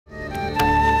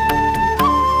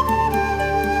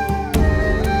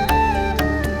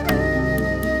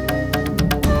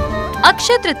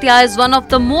Akshaya Tritiya is one of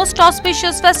the most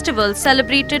auspicious festivals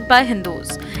celebrated by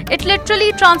Hindus. It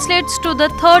literally translates to the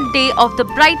third day of the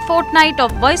bright fortnight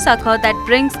of Vaisakha that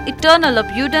brings eternal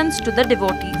abundance to the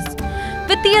devotees.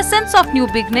 With the essence of new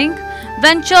beginning,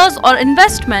 ventures or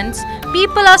investments,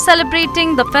 people are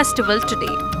celebrating the festival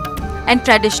today. And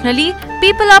traditionally,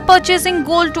 people are purchasing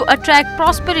gold to attract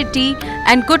prosperity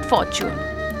and good fortune.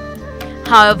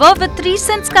 However, with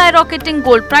recent skyrocketing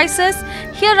gold prices,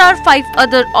 here are 5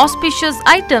 other auspicious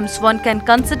items one can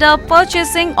consider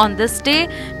purchasing on this day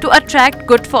to attract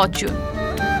good fortune.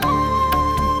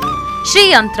 Shri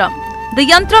Yantram. The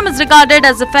Yantram is regarded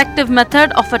as an effective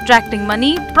method of attracting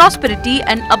money, prosperity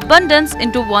and abundance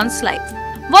into one's life.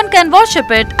 One can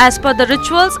worship it as per the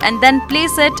rituals and then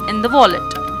place it in the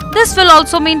wallet. This will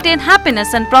also maintain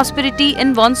happiness and prosperity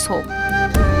in one's home.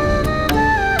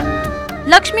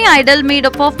 Lakshmi idol made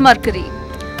up of mercury.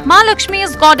 Ma Lakshmi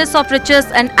is goddess of riches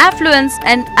and affluence,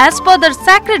 and as per their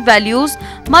sacred values,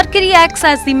 Mercury acts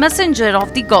as the messenger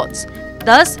of the gods.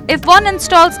 Thus, if one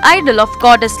installs idol of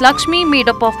goddess Lakshmi made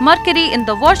up of mercury in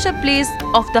the worship place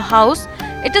of the house,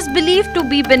 it is believed to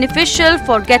be beneficial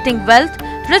for getting wealth,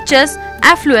 riches,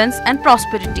 affluence and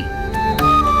prosperity.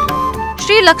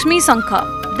 Sri Lakshmi Sankha.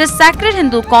 This sacred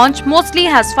Hindu conch mostly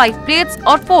has 5 plates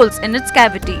or folds in its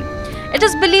cavity. It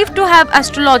is believed to have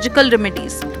astrological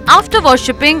remedies. After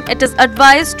worshipping, it is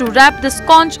advised to wrap this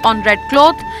conch on red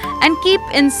cloth and keep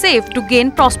in safe to gain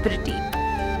prosperity.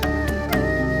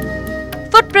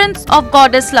 Footprints of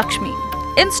Goddess Lakshmi.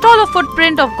 Install a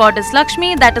footprint of Goddess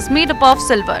Lakshmi that is made up of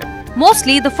silver.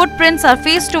 Mostly, the footprints are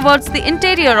faced towards the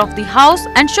interior of the house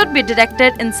and should be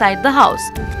directed inside the house.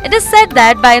 It is said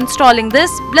that by installing this,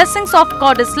 blessings of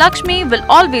Goddess Lakshmi will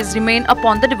always remain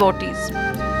upon the devotees.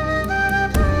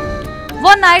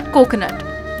 One-eyed coconut.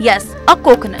 Yes, a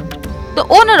coconut. The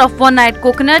owner of one-eyed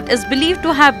coconut is believed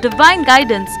to have divine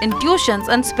guidance, intuitions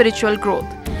and spiritual growth.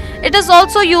 It is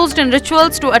also used in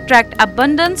rituals to attract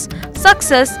abundance,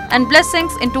 success and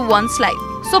blessings into one's life.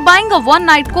 So buying a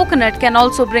one-eyed coconut can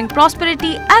also bring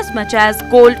prosperity as much as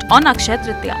gold on Akshaya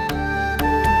Tritiya.